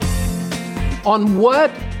On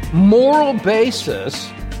what moral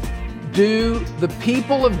basis do the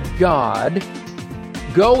people of God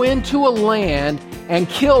go into a land and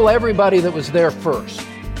kill everybody that was there first?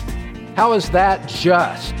 How is that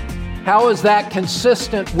just? How is that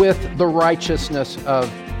consistent with the righteousness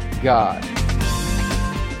of God?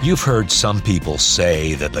 You've heard some people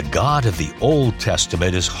say that the God of the Old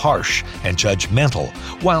Testament is harsh and judgmental,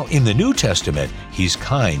 while in the New Testament, He's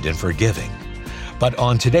kind and forgiving. But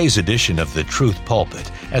on today's edition of The Truth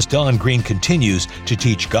Pulpit, as Don Green continues to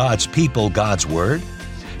teach God's people God's Word,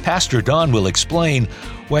 Pastor Don will explain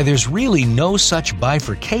why there's really no such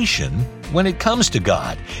bifurcation when it comes to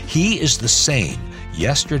God. He is the same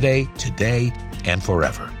yesterday, today, and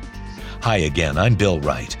forever. Hi again, I'm Bill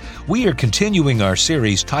Wright. We are continuing our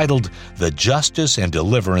series titled The Justice and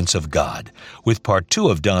Deliverance of God, with part 2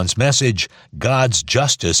 of Don's message, God's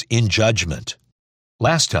Justice in Judgment.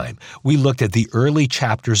 Last time, we looked at the early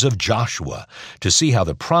chapters of Joshua to see how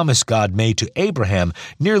the promise God made to Abraham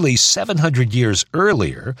nearly 700 years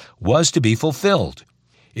earlier was to be fulfilled.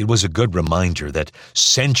 It was a good reminder that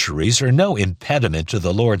centuries are no impediment to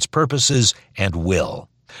the Lord's purposes and will.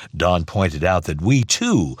 Don pointed out that we,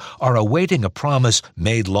 too, are awaiting a promise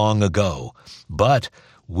made long ago, but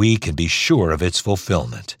we can be sure of its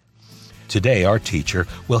fulfillment. Today, our teacher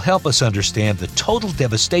will help us understand the total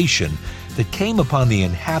devastation that came upon the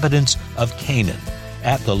inhabitants of Canaan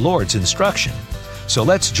at the Lord's instruction. So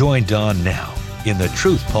let's join Don now in the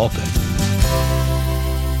Truth Pulpit.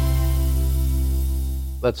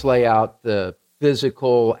 Let's lay out the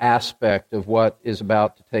physical aspect of what is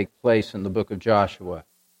about to take place in the book of Joshua.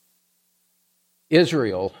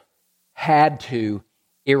 Israel had to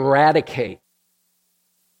eradicate,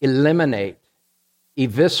 eliminate,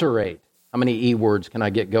 eviscerate. How many E words can I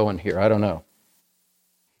get going here? I don't know.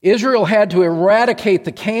 Israel had to eradicate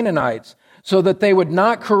the Canaanites so that they would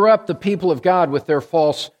not corrupt the people of God with their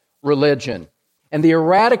false religion. And the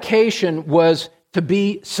eradication was to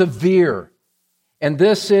be severe. And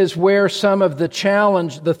this is where some of the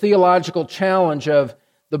challenge, the theological challenge of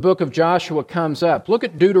the book of Joshua comes up. Look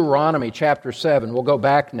at Deuteronomy chapter 7. We'll go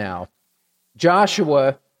back now.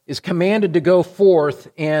 Joshua is commanded to go forth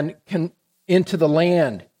and into the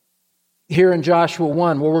land here in Joshua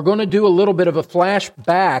 1. Well, we're going to do a little bit of a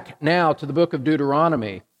flashback now to the book of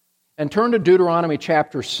Deuteronomy and turn to Deuteronomy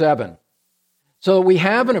chapter 7. So we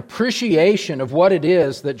have an appreciation of what it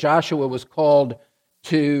is that Joshua was called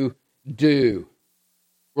to do.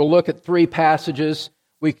 We'll look at 3 passages.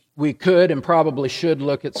 We could and probably should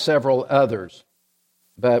look at several others,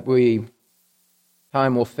 but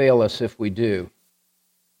time will fail us if we do.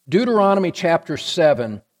 Deuteronomy chapter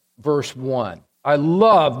 7, verse 1. I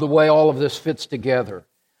love the way all of this fits together.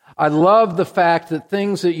 I love the fact that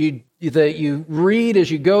things that you read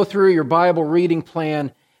as you go through your Bible reading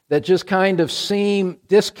plan that just kind of seem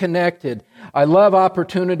disconnected. I love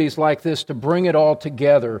opportunities like this to bring it all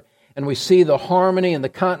together, and we see the harmony and the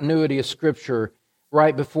continuity of Scripture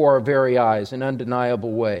right before our very eyes in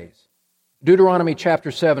undeniable ways. Deuteronomy chapter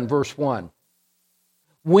 7, verse 1.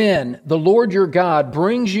 When the Lord your God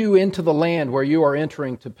brings you into the land where you are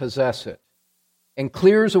entering to possess it, and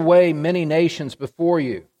clears away many nations before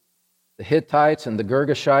you, the Hittites and the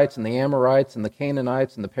Girgashites and the Amorites and the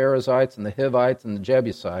Canaanites and the Perizzites and the Hivites and the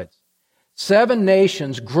Jebusites, 7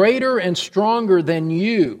 nations greater and stronger than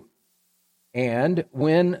you. And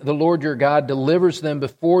when the Lord your God delivers them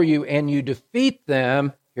before you and you defeat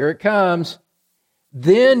them, here it comes,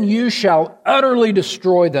 then you shall utterly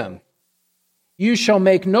destroy them. You shall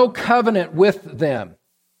make no covenant with them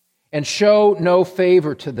and show no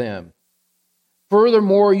favor to them.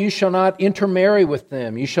 Furthermore, you shall not intermarry with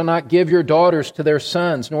them. You shall not give your daughters to their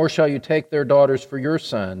sons, nor shall you take their daughters for your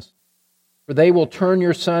sons. For they will turn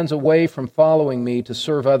your sons away from following me to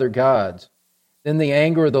serve other gods. Then the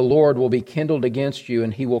anger of the Lord will be kindled against you,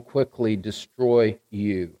 and He will quickly destroy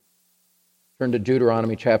you. Turn to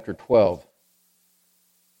Deuteronomy chapter 12,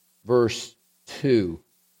 verse 2.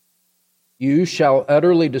 You shall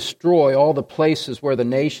utterly destroy all the places where the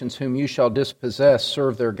nations whom you shall dispossess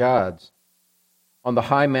serve their gods, on the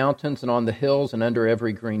high mountains and on the hills and under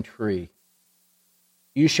every green tree.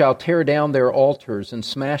 You shall tear down their altars and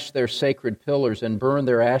smash their sacred pillars and burn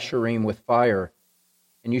their asherim with fire.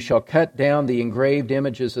 And you shall cut down the engraved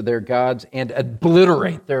images of their gods and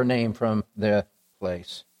obliterate their name from the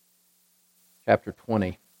place. Chapter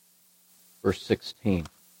 20, verse 16.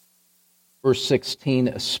 Verse 16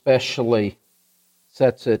 especially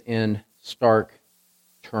sets it in stark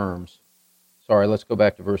terms. Sorry, let's go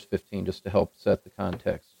back to verse 15 just to help set the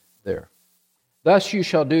context there. Thus you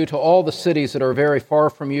shall do to all the cities that are very far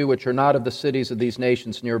from you, which are not of the cities of these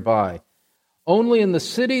nations nearby. Only in the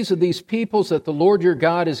cities of these peoples that the Lord your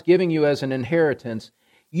God is giving you as an inheritance,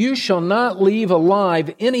 you shall not leave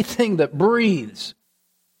alive anything that breathes,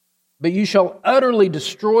 but you shall utterly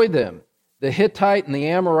destroy them, the Hittite and the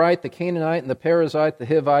Amorite, the Canaanite and the Perizzite, the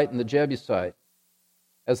Hivite and the Jebusite,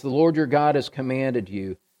 as the Lord your God has commanded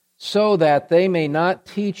you, so that they may not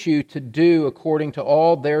teach you to do according to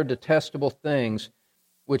all their detestable things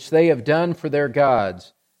which they have done for their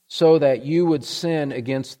gods, so that you would sin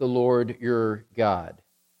against the Lord your God.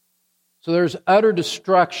 So there's utter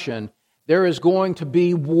destruction. There is going to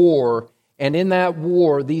be war, and in that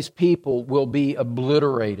war, these people will be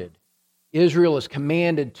obliterated. Israel is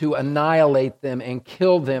commanded to annihilate them and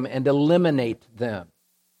kill them and eliminate them.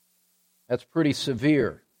 That's pretty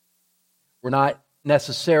severe. We're not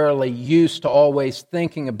necessarily used to always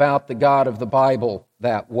thinking about the God of the Bible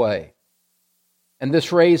that way. And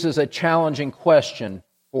this raises a challenging question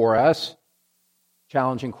for us,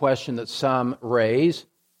 challenging question that some raise.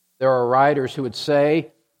 There are writers who would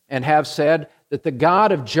say and have said that the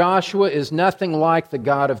God of Joshua is nothing like the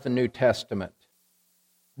God of the New Testament.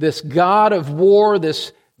 This God of war,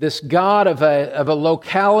 this God of a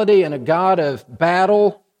locality and a God of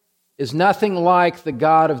battle is nothing like the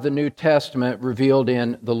God of the New Testament revealed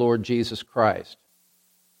in the Lord Jesus Christ.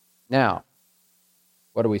 Now,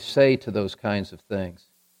 what do we say to those kinds of things?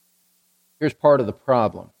 Here's part of the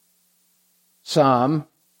problem. Some,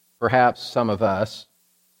 perhaps some of us,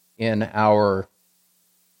 in our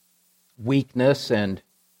weakness and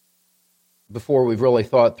before we've really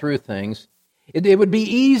thought through things, it would be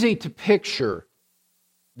easy to picture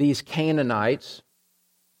these Canaanites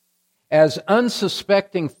as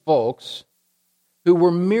unsuspecting folks who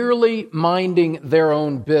were merely minding their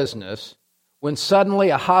own business when suddenly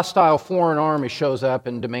a hostile foreign army shows up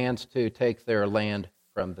and demands to take their land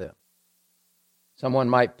from them. Someone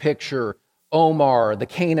might picture Omar, the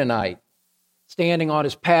Canaanite, standing on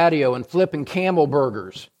his patio and flipping camel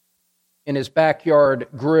burgers in his backyard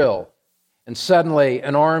grill, and suddenly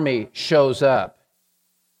an army shows up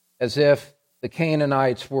as if the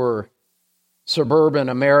Canaanites were suburban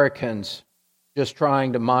Americans just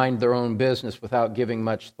trying to mind their own business without giving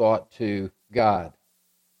much thought to God.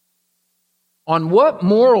 On what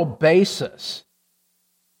moral basis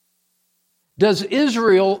does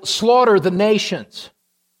Israel slaughter the nations?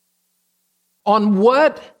 On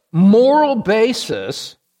what moral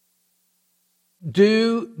basis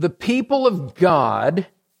do the people of God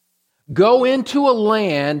go into a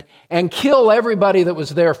land and kill everybody that was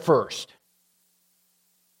there first?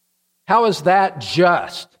 How is that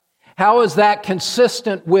just? How is that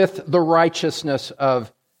consistent with the righteousness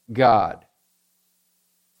of God?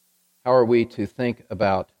 How are we to think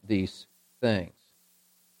about these things?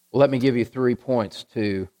 Well, let me give you 3 points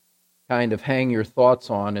to kind of hang your thoughts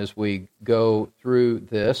on as we go through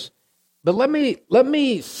this. But let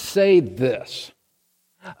me say this.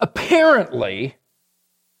 Apparently,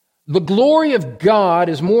 the glory of God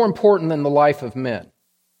is more important than the life of men.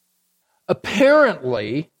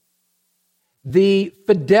 Apparently, the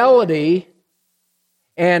fidelity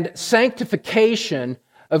and sanctification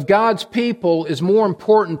of God's people is more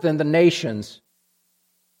important than the nations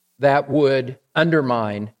that would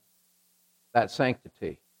undermine that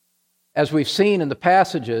sanctity. As we've seen in the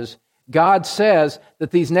passages, God says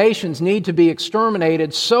that these nations need to be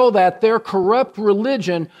exterminated so that their corrupt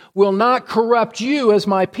religion will not corrupt you as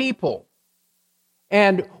my people.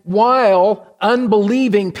 And while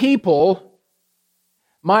unbelieving people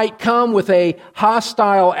might come with a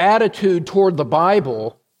hostile attitude toward the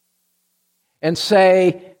Bible and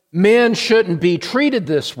say, men shouldn't be treated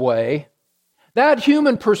this way, that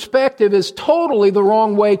human perspective is totally the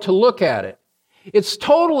wrong way to look at it. It's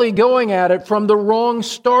totally going at it from the wrong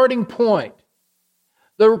starting point.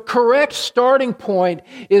 The correct starting point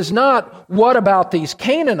is not, what about these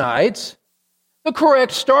Canaanites? The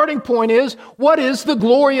correct starting point is, what is the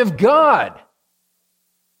glory of God?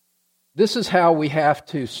 This is how we have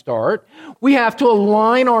to start. We have to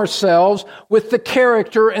align ourselves with the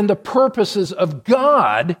character and the purposes of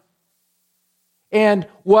God and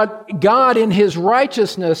what God in His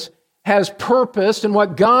righteousness has purposed and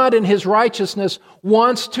what God in His righteousness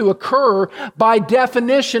wants to occur, by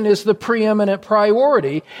definition, is the preeminent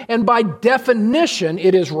priority, and by definition,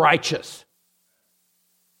 it is righteous.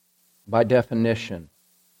 By definition,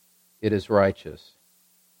 it is righteous.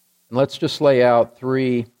 And let's just lay out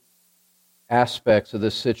 3 aspects of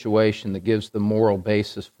this situation that gives the moral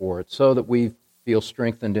basis for it, so that we feel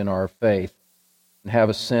strengthened in our faith and have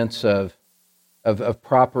a sense of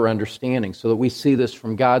proper understanding, so that we see this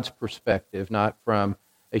from God's perspective, not from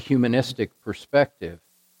a humanistic perspective.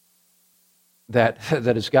 that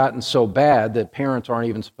has gotten so bad that parents aren't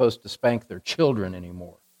even supposed to spank their children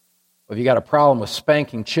anymore. If you got a problem with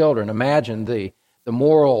spanking children, imagine the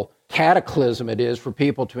moral cataclysm it is for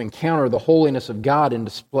people to encounter the holiness of God in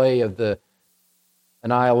display of the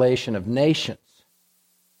annihilation of nations.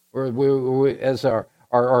 As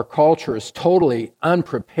our culture is totally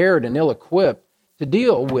unprepared and ill-equipped to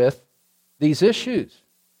deal with these issues.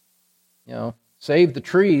 Save the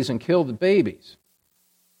trees and kill the babies.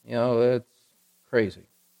 It's crazy.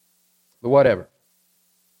 But whatever.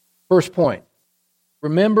 First point,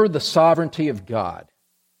 remember the sovereignty of God.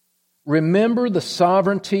 Remember the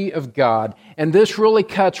sovereignty of God, and this really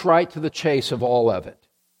cuts right to the chase of all of it.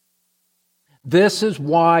 This is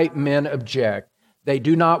why men object. They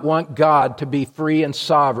do not want God to be free and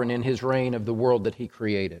sovereign in His reign of the world that He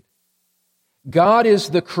created. God is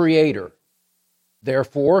the creator.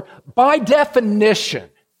 Therefore, by definition,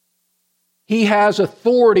 He has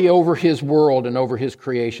authority over His world and over His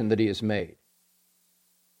creation that He has made.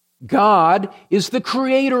 God is the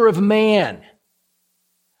creator of man.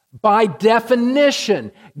 By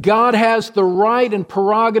definition, God has the right and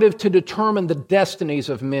prerogative to determine the destinies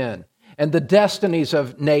of men and the destinies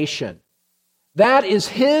of nation. That is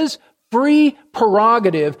His free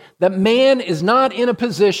prerogative that man is not in a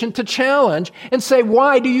position to challenge and say,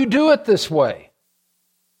 why do you do it this way?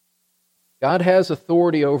 God has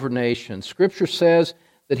authority over nations. Scripture says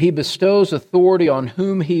that He bestows authority on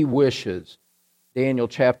whom He wishes. Daniel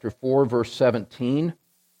chapter 4, verse 17.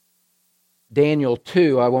 Daniel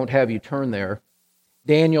 2, I won't have you turn there.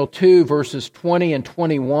 Daniel 2, verses 20 and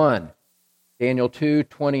 21. Daniel 2,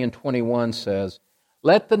 20 and 21 says,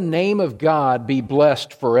 let the name of God be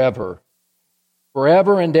blessed forever,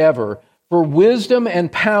 forever and ever, for wisdom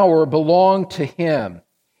and power belong to Him.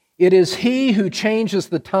 It is He who changes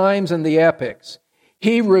the times and the epochs.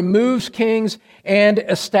 He removes kings and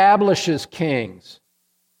establishes kings.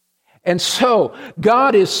 And so,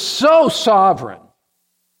 God is so sovereign.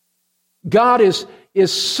 God is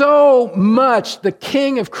so much the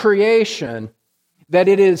King of creation that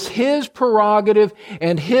it is His prerogative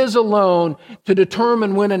and His alone to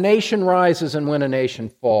determine when a nation rises and when a nation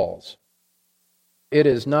falls. It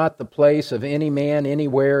is not the place of any man,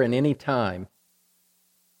 anywhere, and any time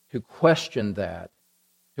to question that,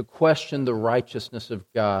 to question the righteousness of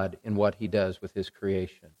God in what He does with His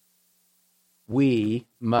creation. We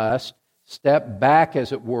must step back,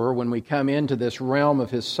 as it were, when we come into this realm of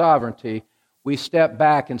His sovereignty. We step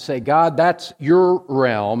back and say, God, that's your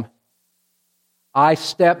realm. I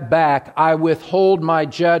step back. I withhold my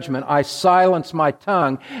judgment. I silence my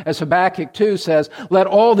tongue. As Habakkuk 2 says, let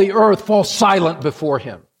all the earth fall silent before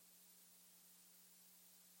Him.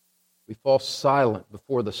 We fall silent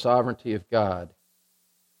before the sovereignty of God.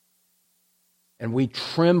 And we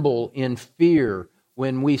tremble in fear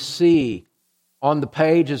when we see on the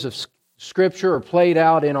pages of Scripture or played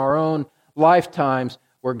out in our own lifetimes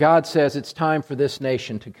where God says it's time for this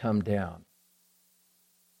nation to come down.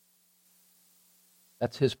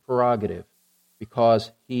 That's His prerogative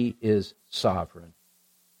because He is sovereign.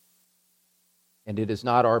 And it is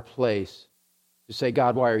not our place to say,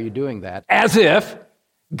 God, why are you doing that? As if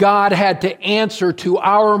God had to answer to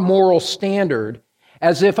our moral standard,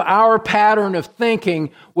 as if our pattern of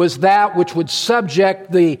thinking was that which would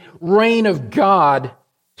subject the reign of God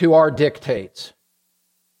to our dictates.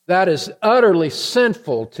 That is utterly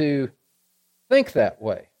sinful to think that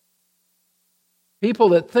way. People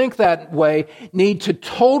that think that way need to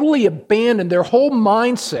totally abandon their whole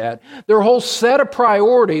mindset, their whole set of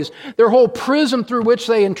priorities, their whole prism through which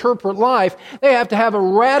they interpret life. They have to have a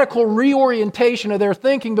radical reorientation of their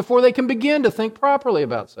thinking before they can begin to think properly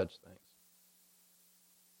about such things.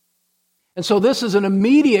 And so this is an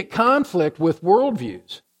immediate conflict with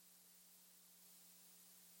worldviews.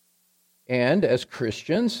 And as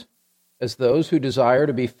Christians, as those who desire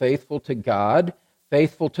to be faithful to God,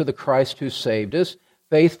 faithful to the Christ who saved us,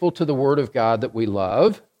 faithful to the Word of God that we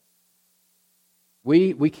love,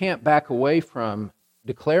 we can't back away from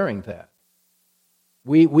declaring that.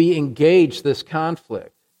 We engage this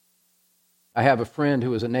conflict. I have a friend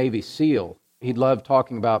who was a Navy SEAL. He loved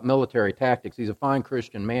talking about military tactics. He's a fine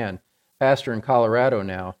Christian man, pastor in Colorado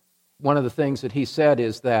now. One of the things that he said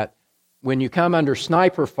is that when you come under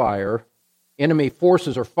sniper fire, enemy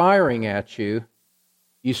forces are firing at you,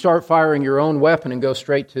 you start firing your own weapon and go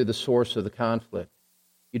straight to the source of the conflict.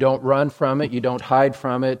 You don't run from it. You don't hide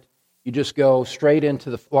from it. You just go straight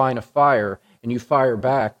into the line of fire and you fire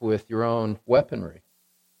back with your own weaponry.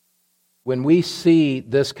 When we see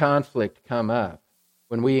this conflict come up,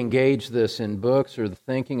 when we engage this in books or the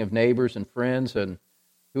thinking of neighbors and friends and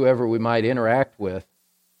whoever we might interact with,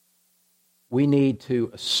 we need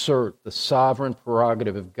to assert the sovereign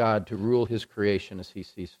prerogative of God to rule His creation as He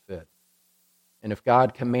sees fit. And if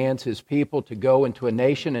God commands His people to go into a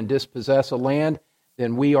nation and dispossess a land,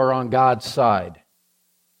 then we are on God's side.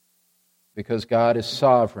 Because God is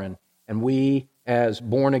sovereign, and we, as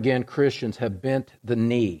born-again Christians, have bent the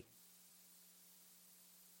knee.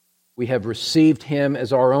 We have received Him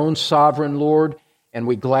as our own sovereign Lord, and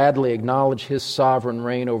we gladly acknowledge His sovereign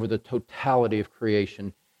reign over the totality of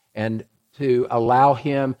creation, and to allow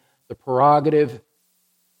Him the prerogative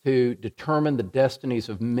to determine the destinies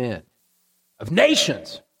of men, of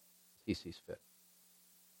nations, as He sees fit.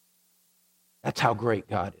 That's how great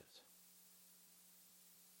God is.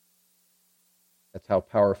 That's how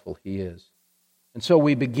powerful He is. And so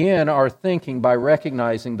we begin our thinking by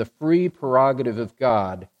recognizing the free prerogative of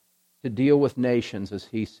God to deal with nations as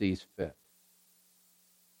He sees fit.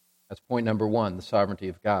 That's point number one, the sovereignty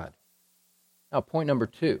of God. Now, point number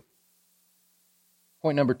two.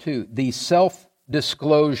 Point number two, the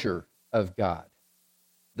self-disclosure of God.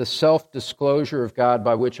 The self-disclosure of God,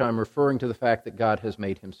 by which I'm referring to the fact that God has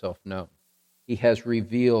made Himself known. He has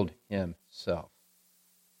revealed Himself.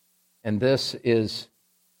 And this is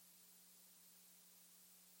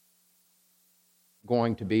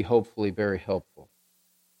going to be hopefully very helpful.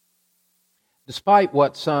 Despite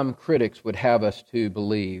what some critics would have us to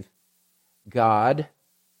believe, God,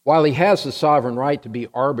 while He has the sovereign right to be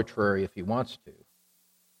arbitrary if He wants to,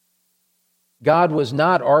 God was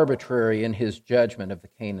not arbitrary in His judgment of the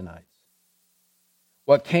Canaanites.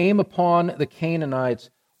 What came upon the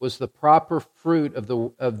Canaanites was the proper fruit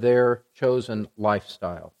of their chosen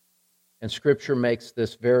lifestyle. And Scripture makes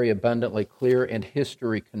this very abundantly clear, and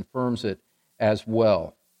history confirms it as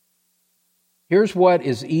well. Here's what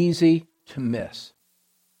is easy to miss.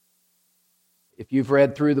 If you've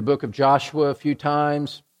read through the book of Joshua a few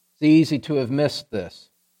times, it's easy to have missed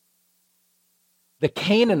this. The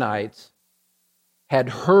Canaanites had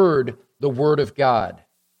heard the word of God,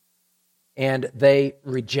 and they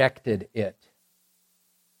rejected it.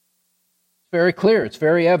 It's very clear. It's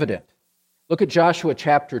very evident. Look at Joshua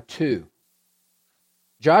chapter 2.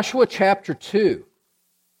 Joshua chapter 2.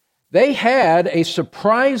 They had a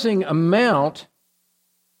surprising amount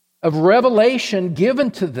of revelation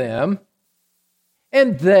given to them,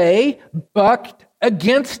 and they bucked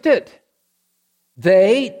against it.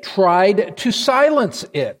 They tried to silence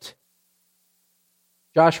it.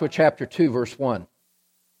 Joshua chapter 2, verse 1.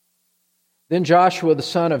 Then Joshua the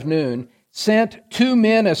son of Nun sent 2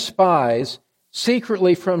 men as spies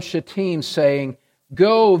secretly from Shittim, saying,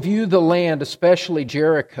 "Go view the land, especially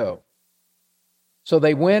Jericho." So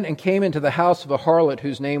they went and came into the house of a harlot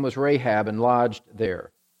whose name was Rahab, and lodged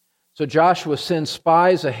there. So Joshua sends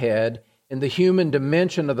spies ahead in the human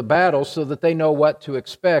dimension of the battle so that they know what to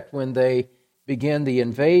expect when they begin the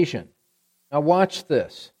invasion. Now watch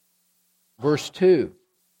this. Verse 2.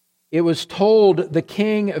 It was told the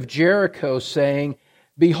king of Jericho, saying,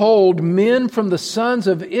 "Behold, men from the sons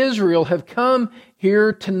of Israel have come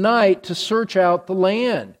here tonight to search out the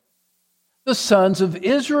land." The sons of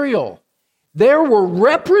Israel. There were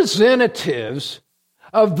representatives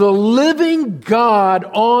of the living God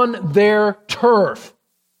on their turf.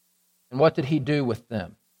 And what did He do with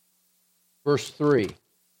them? Verse 3.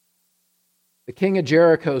 The king of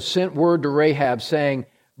Jericho sent word to Rahab, saying,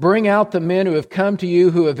 "Bring out the men who have come to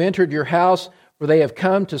you, who have entered your house, for they have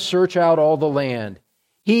come to search out all the land."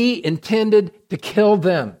 He intended to kill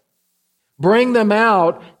them. Bring them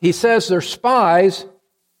out. He says they're spies.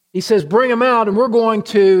 He says, bring them out, and we're going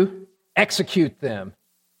to execute them.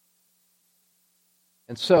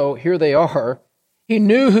 And so here they are. He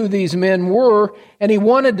knew who these men were, and he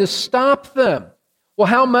wanted to stop them. Well,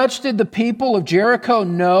 how much did the people of Jericho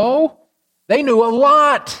know? They knew a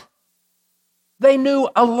lot. They knew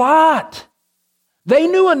a lot. They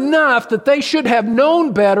knew enough that they should have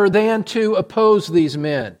known better than to oppose these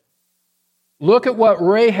men. Look at what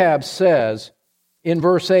Rahab says in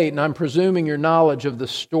verse 8, and I'm presuming your knowledge of the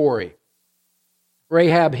story.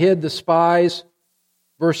 Rahab hid the spies.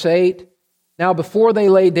 Verse 8, now before they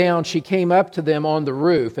lay down, she came up to them on the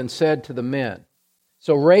roof and said to the men.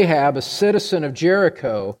 So Rahab, a citizen of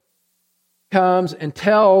Jericho, comes and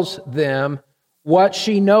tells them what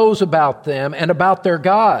she knows about them and about their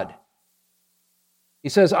God. He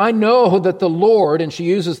says, I know that the Lord, and she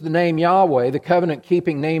uses the name Yahweh, the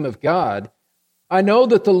covenant-keeping name of God, I know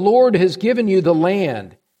that the Lord has given you the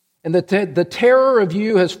land, and that the terror of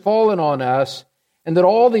you has fallen on us, and that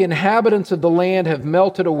all the inhabitants of the land have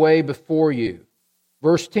melted away before you.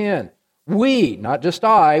 Verse 10, we, not just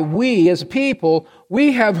I, we as a people,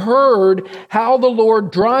 we have heard how the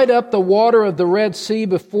Lord dried up the water of the Red Sea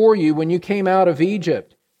before you when you came out of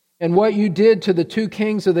Egypt, and what you did to the 2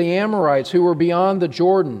 kings of the Amorites who were beyond the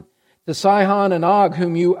Jordan, to Sihon and Og,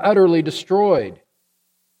 whom you utterly destroyed.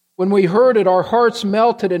 When we heard it, our hearts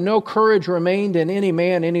melted, and no courage remained in any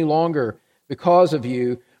man any longer because of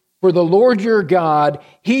you. For the Lord your God,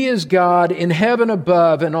 He is God in heaven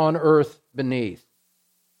above and on earth beneath."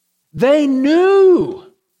 They knew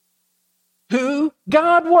who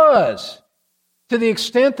God was, to the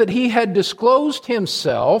extent that He had disclosed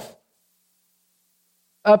Himself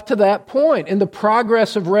up to that point. In the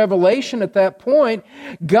progress of revelation at that point,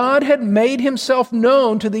 God had made Himself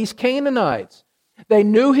known to these Canaanites. They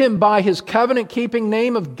knew Him by His covenant-keeping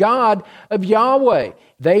name of God, of Yahweh.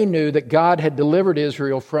 They knew that God had delivered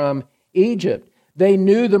Israel from Egypt. They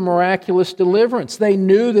knew the miraculous deliverance. They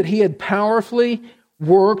knew that He had powerfully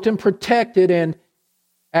worked and protected and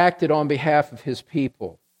acted on behalf of His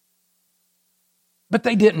people. But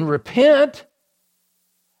they didn't repent.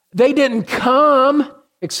 They didn't come,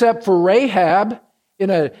 except for Rahab, in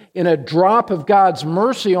a drop of God's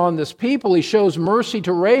mercy on this people. He shows mercy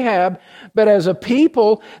to Rahab, but as a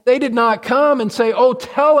people, they did not come and say, "Oh,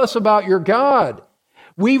 tell us about your God.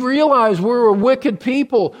 We realize we're a wicked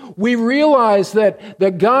people. We realize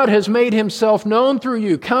that God has made Himself known through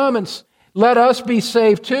you. Come and let us be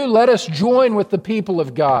saved too. Let us join with the people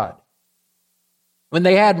of God." When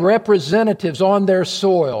they had representatives on their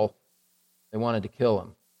soil, they wanted to kill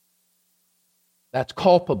them. That's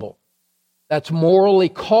culpable. That's morally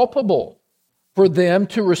culpable for them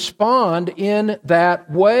to respond in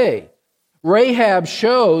that way. Rahab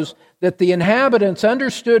shows that the inhabitants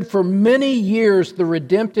understood for many years the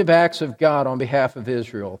redemptive acts of God on behalf of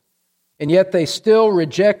Israel, and yet they still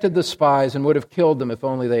rejected the spies and would have killed them if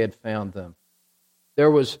only they had found them.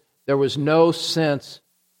 There was no sense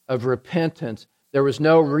of repentance. There was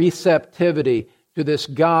no receptivity to this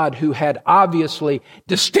God who had obviously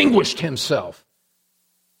distinguished Himself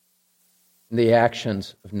in the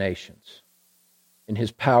actions of nations, in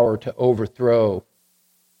His power to overthrow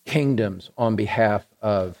kingdoms on behalf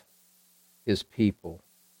of His people.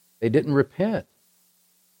 They didn't repent.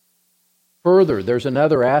 Further, there's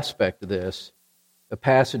another aspect of this, a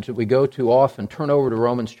passage that we go to often. Turn over to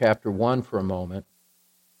Romans chapter 1 for a moment.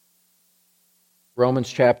 Romans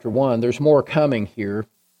chapter 1. There's more coming here.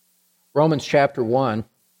 Romans chapter 1,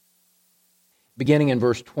 beginning in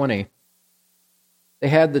verse 20. They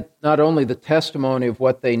had not only the testimony of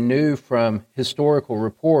what they knew from historical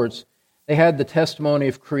reports, they had the testimony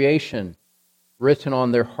of creation written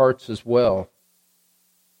on their hearts as well.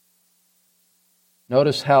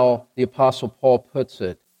 Notice how the Apostle Paul puts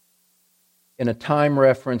it in a time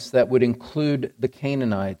reference that would include the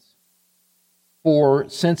Canaanites. "For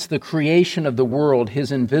since the creation of the world,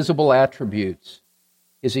 His invisible attributes,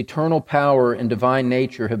 His eternal power and divine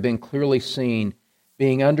nature have been clearly seen,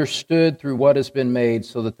 being understood through what has been made,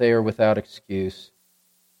 so that they are without excuse.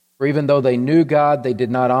 For even though they knew God, they did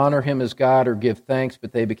not honor Him as God or give thanks,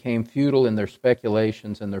 but they became futile in their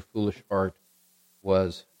speculations, and their foolish heart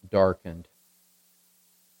was darkened."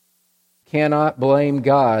 Cannot blame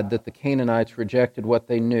God that the Canaanites rejected what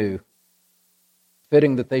they knew.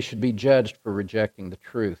 Fitting that they should be judged for rejecting the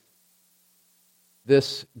truth.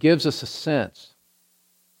 This gives us a sense.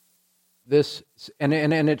 And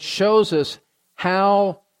it shows us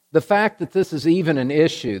how the fact that this is even an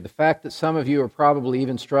issue, the fact that some of you are probably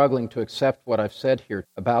even struggling to accept what I've said here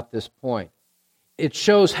about this point, it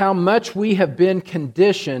shows how much we have been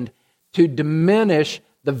conditioned to diminish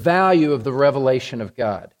the value of the revelation of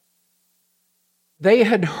God. They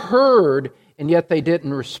had heard, and yet they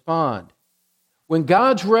didn't respond. When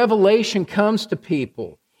God's revelation comes to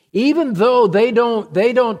people, even though they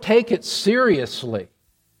don't take it seriously,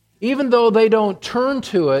 even though they don't turn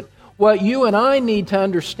to it, what you and I need to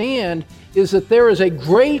understand is that there is a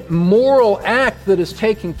great moral act that is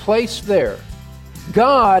taking place there.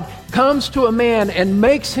 God comes to a man and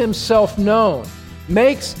makes Himself known,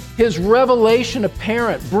 makes His revelation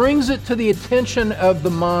apparent, brings it to the attention of the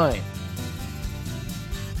mind.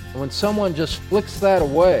 And when someone just flicks that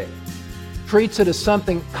away, treats it as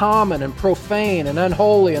something common and profane and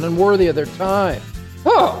unholy and unworthy of their time,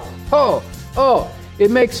 it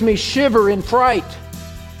makes me shiver in fright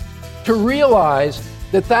to realize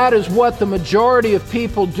that that is what the majority of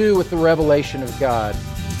people do with the revelation of God.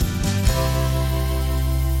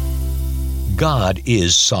 God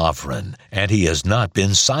is sovereign, and He has not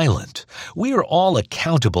been silent. We are all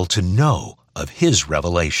accountable to know of His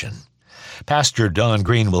revelation. Pastor Don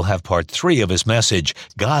Green will have part 3 of his message,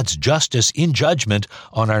 God's Justice in Judgment,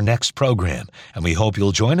 on our next program, and we hope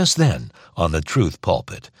you'll join us then on the Truth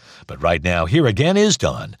Pulpit. But right now, here again is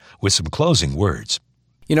Don with some closing words.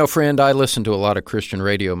 You know, friend, I listen to a lot of Christian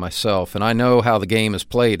radio myself, and I know how the game is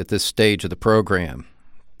played at this stage of the program.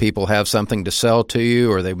 People have something to sell to you,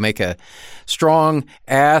 or they make a strong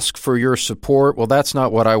ask for your support. Well, that's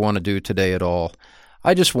not what I want to do today at all.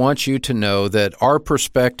 I just want you to know that our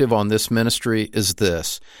perspective on this ministry is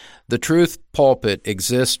this. The Truth Pulpit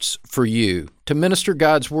exists for you, to minister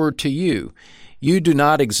God's Word to you. You do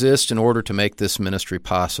not exist in order to make this ministry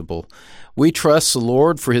possible. We trust the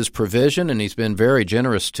Lord for His provision, and He's been very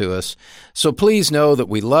generous to us. So please know that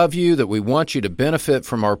we love you, that we want you to benefit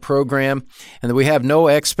from our program, and that we have no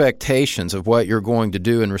expectations of what you're going to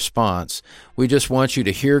do in response. We just want you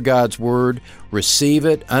to hear God's Word, receive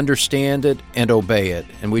it, understand it, and obey it.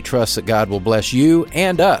 And we trust that God will bless you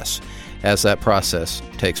and us as that process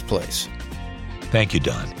takes place. Thank you,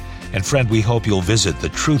 Don. And friend, we hope you'll visit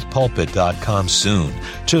thetruthpulpit.com soon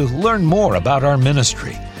to learn more about our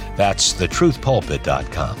ministry. That's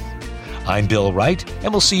thetruthpulpit.com. I'm Bill Wright,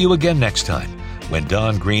 and we'll see you again next time when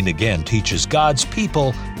Don Green again teaches God's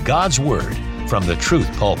people God's Word from the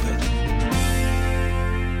Truth Pulpit.